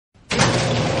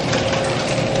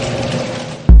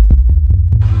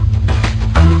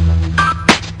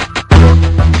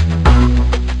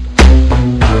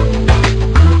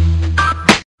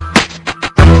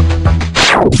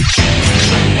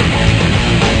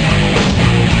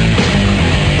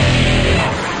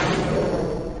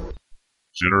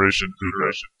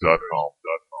GenerationHookah.com.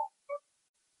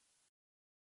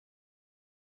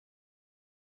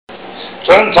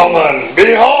 Gentlemen,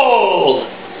 behold!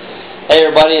 Hey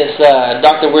everybody, it's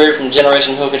Dr. Weird from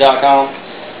GenerationHookah.com.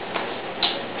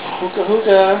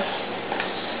 Hookah-hookah.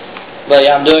 But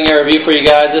yeah, I'm doing a review for you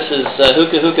guys. This is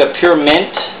hookah-hookah Pure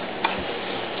Mint.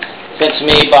 Sent to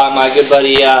me by my good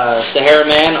buddy Sahara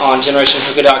Man on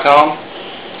GenerationHookah.com.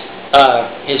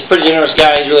 He's a pretty generous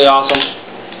guy. He's really awesome.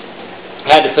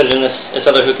 I had to put it in this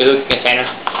other hookah-hookah container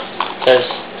because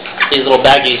these little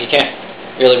baggies, you can't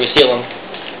really reseal them.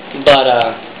 But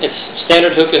it's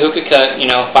standard hookah-hookah cut, you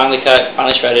know, finely cut,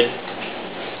 finely shredded.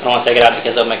 I don't want to take it out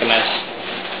because it'll make a mess.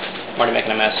 I'm already making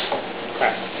a mess.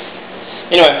 Crap.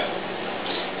 Anyway,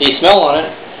 the smell on it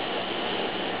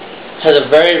has a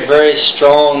very, very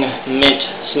strong mint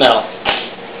smell.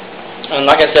 And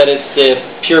like I said, it's the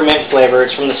pure mint flavor.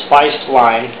 It's from the spiced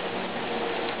line.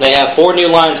 They have 4 new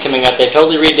lines coming out. They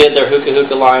totally redid their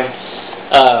hookah-hookah line.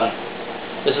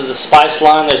 This is the spiced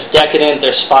line. There's decadent,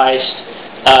 there's spiced,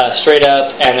 straight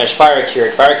up, and there's fire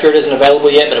cured. Fire cured isn't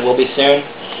available yet, but it will be soon.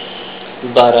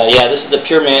 But yeah, this is the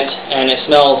pure mint, and it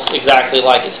smells exactly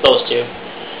like it's supposed to.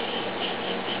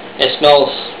 It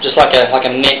smells just like a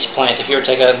mint plant. If you were to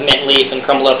take a mint leaf and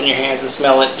crumble it up in your hands and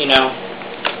smell it, you know.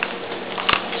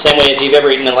 Same way if you've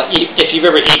ever eaten a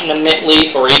mint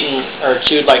leaf or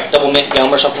chewed like double mint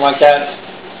gum or something like that.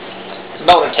 It's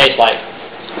about what it tastes like.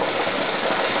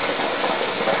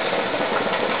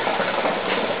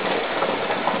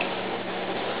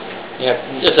 Yeah,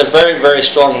 it's a very, very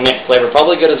strong mint flavor.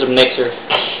 Probably good as a mixer.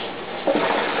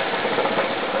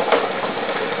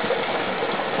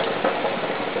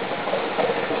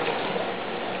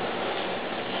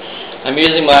 I'm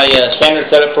using my standard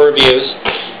setup for reviews.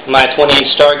 My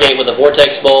 20-inch Stargate with a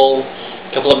vortex bowl,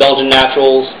 a couple of Belgian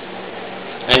Naturals,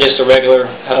 and just a regular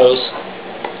hose.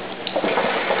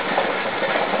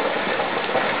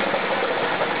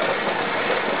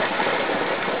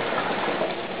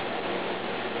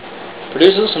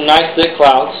 Produces some nice thick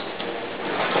clouds.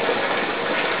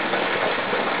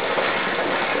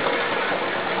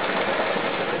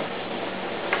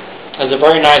 Has a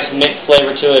very nice mint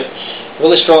flavor to it.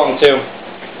 Really strong too.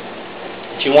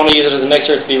 If you want to use it as a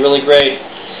mixer, it'd be really great.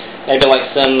 Maybe like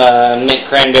some mint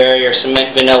cranberry or some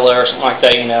mint vanilla or something like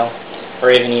that, you know. Or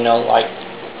even, you know, like,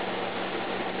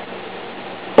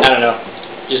 I don't know.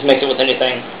 Just mix it with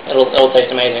anything. It'll taste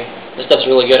amazing. This stuff's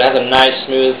really good. It has a nice,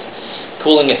 smooth,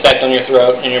 cooling effect on your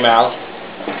throat and your mouth.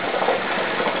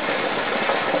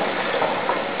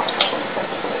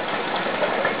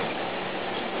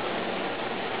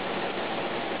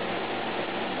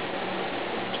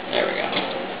 There we go.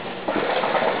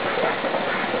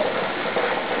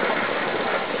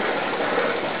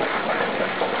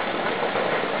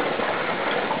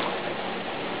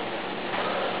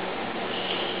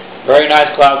 Very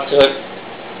nice clouds to it.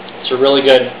 It's really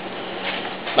good.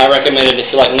 I recommend it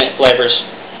if you like mint flavors.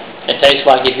 It tastes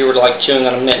like if you were like chewing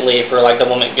on a mint leaf or like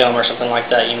double mint gum or something like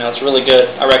that. You know, it's really good.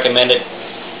 I recommend it.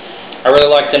 I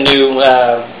really like the new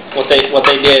what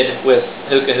they did with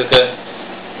hookah-hookah.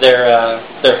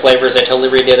 Their flavors, they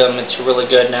totally redid them. It's really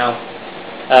good now.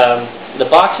 The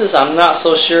boxes I'm not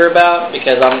so sure about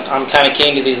because I'm kind of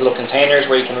keen to these little containers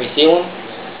where you can reseal them.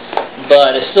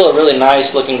 But it's still a really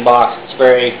nice looking box. It's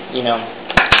very, you know,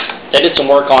 they did some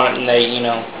work on it and they, you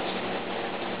know,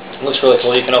 it looks really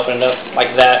cool. You can open it up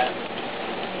like that.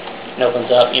 It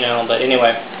opens up, you know, but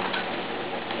anyway.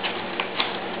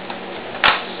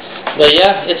 But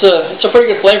yeah, it's a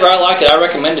pretty good flavor. I like it. I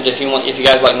recommend it if you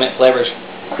guys like mint flavors.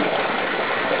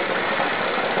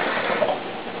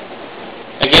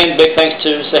 Again, big thanks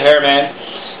to Sahara Man,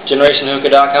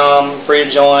 GenerationHookah.com, free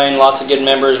to join, lots of good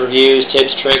members, reviews,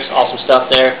 tips, tricks, awesome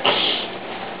stuff there.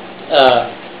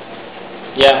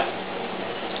 Yeah,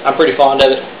 I'm pretty fond of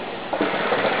it.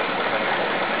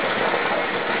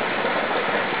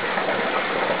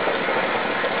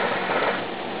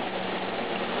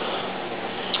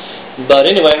 But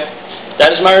anyway,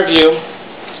 that is my review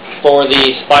for the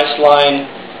Spice Line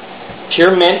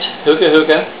Pure Mint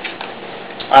Hookah-hookah.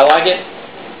 I like it.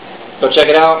 Go check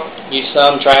it out. Use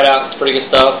some. Try it out. It's pretty good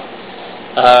stuff.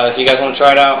 If you guys want to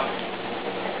try it out,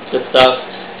 it's good stuff.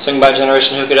 Swing by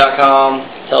GenerationHookah.com.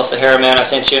 Tell Sahara Man I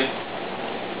sent you.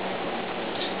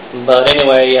 But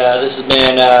anyway, this has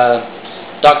been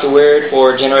Dr. Weird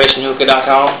for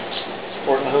GenerationHookah.com.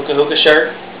 Sporting the hookah-hookah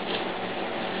shirt.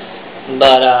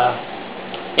 But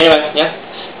anyway, yeah.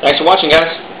 Thanks for watching, guys.